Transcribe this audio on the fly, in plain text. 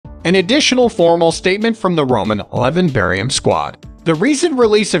an additional formal statement from the Roman 11 Barium squad. The recent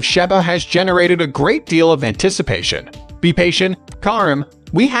release of Shiba has generated a great deal of anticipation. Be patient, Karim,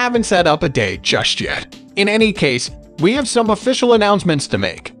 we haven't set up a date just yet. In any case, we have some official announcements to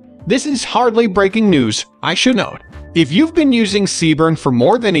make. This is hardly breaking news, I should note. If you've been using Seaburn for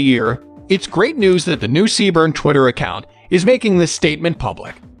more than a year, it's great news that the new Seaburn Twitter account is making this statement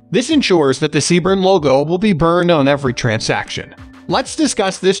public. This ensures that the Seaburn logo will be burned on every transaction. Let's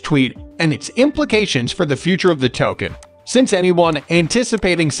discuss this tweet and its implications for the future of the token, since anyone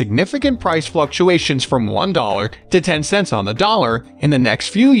anticipating significant price fluctuations from $1 to 10 cents on the dollar in the next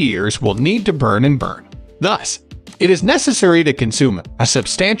few years will need to burn and burn. Thus, it is necessary to consume a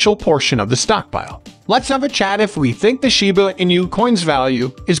substantial portion of the stockpile. Let's have a chat if we think the Shiba Inu coin's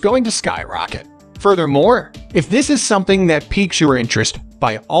value is going to skyrocket. Furthermore, if this is something that piques your interest,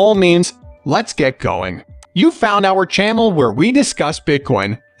 by all means, let's get going. You found our channel where we discuss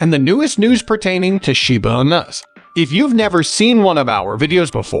Bitcoin and the newest news pertaining to Shiba Inu. If you've never seen one of our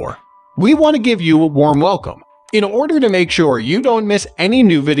videos before, we want to give you a warm welcome. In order to make sure you don't miss any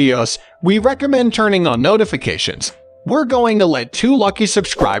new videos, we recommend turning on notifications. We're going to let 2 lucky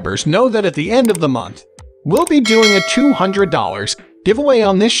subscribers know that at the end of the month, we'll be doing a $200 giveaway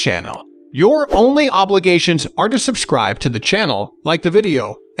on this channel. Your only obligations are to subscribe to the channel, like the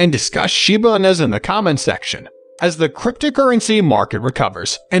video, and discuss Shiba Inu in the comments section. As the cryptocurrency market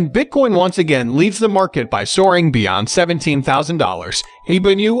recovers, and Bitcoin once again leads the market by soaring beyond $17,000,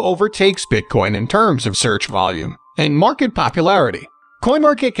 Shiba Inu overtakes Bitcoin in terms of search volume and market popularity.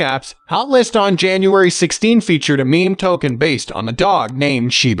 CoinMarketCap's hot list on January 16 featured a meme token based on a dog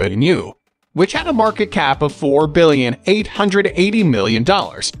named Shiba Inu, which had a market cap of $4.88 billion,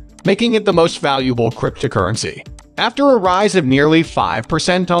 making it the most valuable cryptocurrency. After a rise of nearly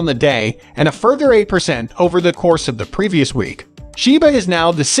 5% on the day and a further 8% over the course of the previous week, Shiba is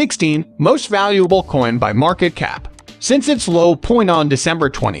now the 16th most valuable coin by market cap. Since its low point on December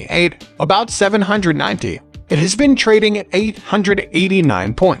 28, about 790, it has been trading at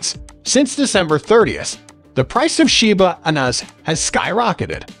 889 points. Since December 30th, the price of Shiba Inu has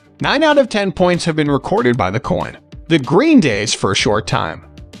skyrocketed. 9 out of 10 points have been recorded by the coin. The green days for a short time.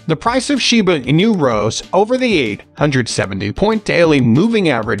 The price of Shiba Inu rose over the 870-point daily moving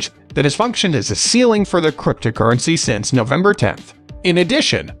average that has functioned as a ceiling for the cryptocurrency since November 10th. In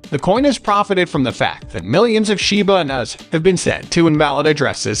addition, the coin has profited from the fact that millions of Shiba Inus have been sent to invalid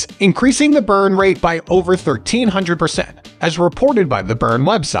addresses, increasing the burn rate by over 1,300%, as reported by the Burn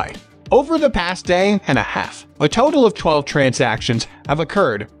website. Over the past day and a half, a total of 12 transactions have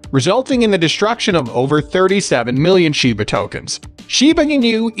occurred, resulting in the destruction of over 37 million Shiba tokens. Shiba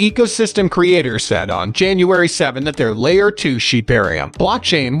Inu ecosystem creators said on January 7 that their Layer 2 Shibarium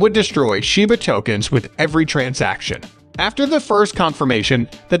blockchain would destroy Shiba tokens with every transaction. After the first confirmation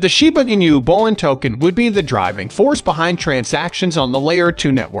that the Shiba Inu Bullion token would be the driving force behind transactions on the Layer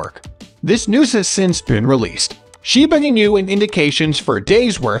 2 network, this news has since been released. Shiba Inu in indications for a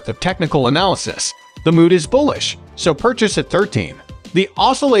day's worth of technical analysis. The mood is bullish, so purchase at 13. The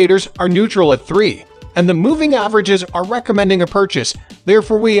oscillators are neutral at 3, and the moving averages are recommending a purchase,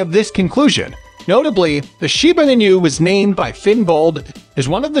 therefore we have this conclusion. Notably, the Shiba Inu was named by Finbold as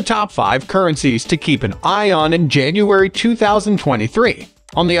one of the top 5 currencies to keep an eye on in January 2023.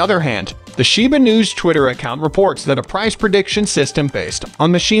 On the other hand, the Shiba Inu's Twitter account reports that a price prediction system based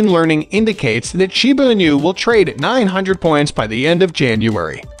on machine learning indicates that Shiba Inu will trade at 900 points by the end of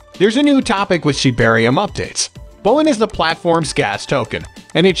January. There's a new topic with Shibarium updates. Bullion is the platform's gas token,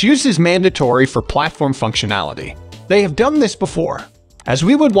 and its use is mandatory for platform functionality. They have done this before, as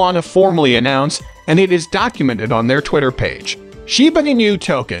we would want to formally announce, and it is documented on their Twitter page. Shiba Inu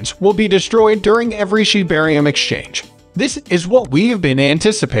tokens will be destroyed during every Shibarium exchange. This is what we have been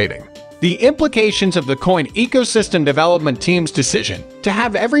anticipating. The implications of the coin ecosystem development team's decision to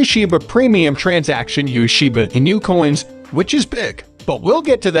have every Shiba premium transaction use Shiba Inu coins, which is big, but we'll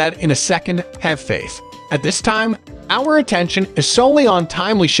get to that in a second. Have faith. At this time, our attention is solely on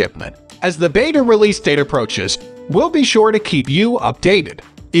timely shipment. As the beta release date approaches, we'll be sure to keep you updated.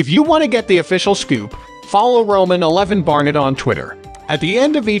 If you want to get the official scoop, follow Roman 11 Barnett on Twitter. At the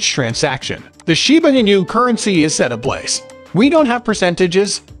end of each transaction, the Shiba Inu currency is set ablaze. We don't have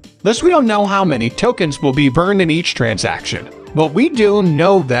percentages, thus we don't know how many tokens will be burned in each transaction, but we do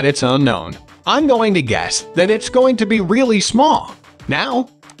know that it's unknown. I'm going to guess that it's going to be really small. Now,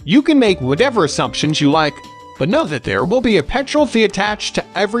 you can make whatever assumptions you like, but know that there will be a petrol fee attached to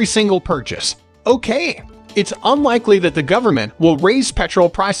every single purchase. Okay, it's unlikely that the government will raise petrol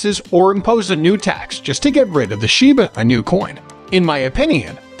prices or impose a new tax just to get rid of the Shiba Inu coin. In my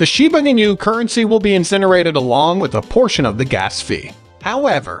opinion, the Shiba Inu currency will be incinerated along with a portion of the gas fee.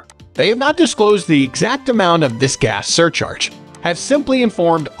 However, They have not disclosed the exact amount of this gas surcharge, have simply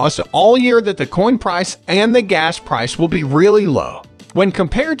informed us all year that the coin price and the gas price will be really low. When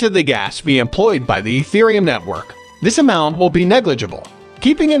compared to the gas fee employed by the Ethereum network, this amount will be negligible,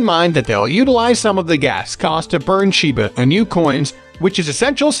 keeping in mind that they'll utilize some of the gas cost to burn Shiba Inu coins, which is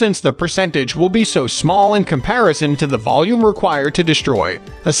essential since the percentage will be so small in comparison to the volume required to destroy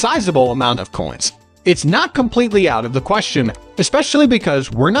a sizable amount of coins. It's not completely out of the question, especially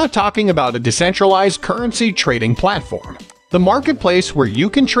because we're not talking about a decentralized currency trading platform. The marketplace where you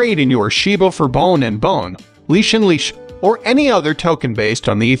can trade in your Shiba for bone and bone, leash and leash, or any other token based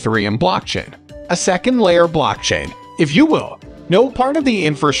on the Ethereum blockchain. A second-layer blockchain, if you will. No part of the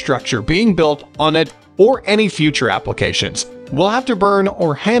infrastructure being built on it or any future applications will have to burn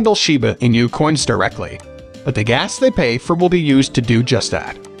or handle Shiba Inu coins directly, but the gas they pay for will be used to do just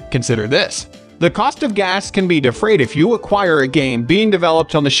that. Consider this. The cost of gas can be defrayed if you acquire a game being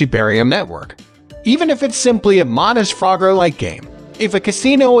developed on the Shiba Inu network, even if it's simply a modest Frogger-like game. If a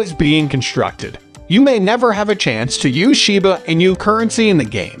casino is being constructed, you may never have a chance to use Shiba Inu currency in the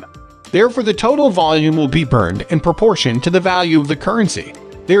game. Therefore, the total volume will be burned in proportion to the value of the currency.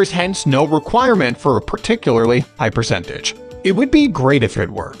 There is hence no requirement for a particularly high percentage. It would be great if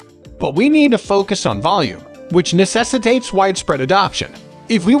it were, but we need to focus on volume, which necessitates widespread adoption.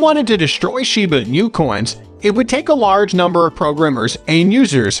 If we wanted to destroy Shiba Inu coins, it would take a large number of programmers and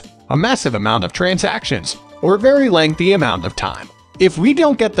users, a massive amount of transactions, or a very lengthy amount of time. If we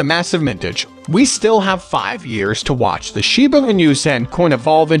don't get the massive mintage, we still have 5 years to watch the Shiba Inu Sen coin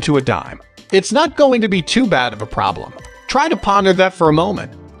evolve into a dime. It's not going to be too bad of a problem. Try to ponder that for a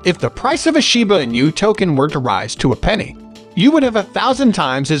moment. If the price of a Shiba Inu token were to rise to a penny, you would have 1,000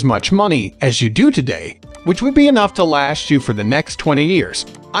 times as much money as you do today, which would be enough to last you for the next 20 years.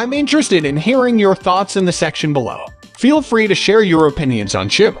 I'm interested in hearing your thoughts in the section below. Feel free to share your opinions on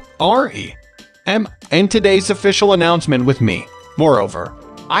SHIB, REM, and today's official announcement with me. Moreover,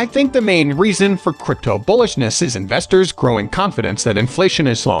 I think the main reason for crypto bullishness is investors' growing confidence that inflation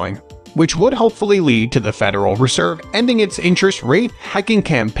is slowing, which would hopefully lead to the Federal Reserve ending its interest rate hiking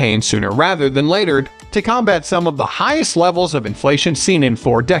campaign sooner rather than later to combat some of the highest levels of inflation seen in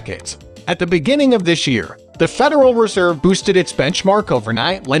 4 decades. At the beginning of this year, the Federal Reserve boosted its benchmark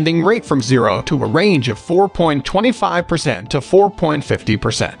overnight lending rate from 0 to a range of 4.25% to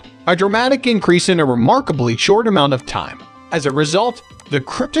 4.50%, a dramatic increase in a remarkably short amount of time. As a result, the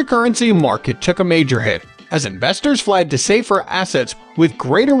cryptocurrency market took a major hit, as investors fled to safer assets with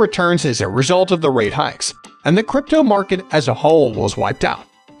greater returns as a result of the rate hikes, and the crypto market as a whole was wiped out.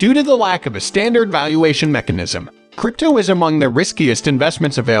 Due to the lack of a standard valuation mechanism, crypto is among the riskiest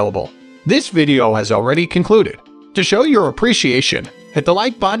investments available. This video has already concluded. To show your appreciation, hit the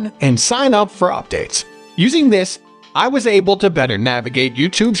like button and sign up for updates. Using this, I was able to better navigate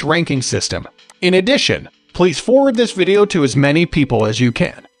YouTube's ranking system. In addition, please forward this video to as many people as you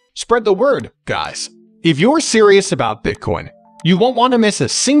can. Spread the word, guys. If you're serious about Bitcoin, you won't want to miss a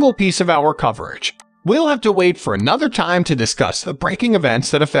single piece of our coverage. We'll have to wait for another time to discuss the breaking events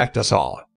that affect us all.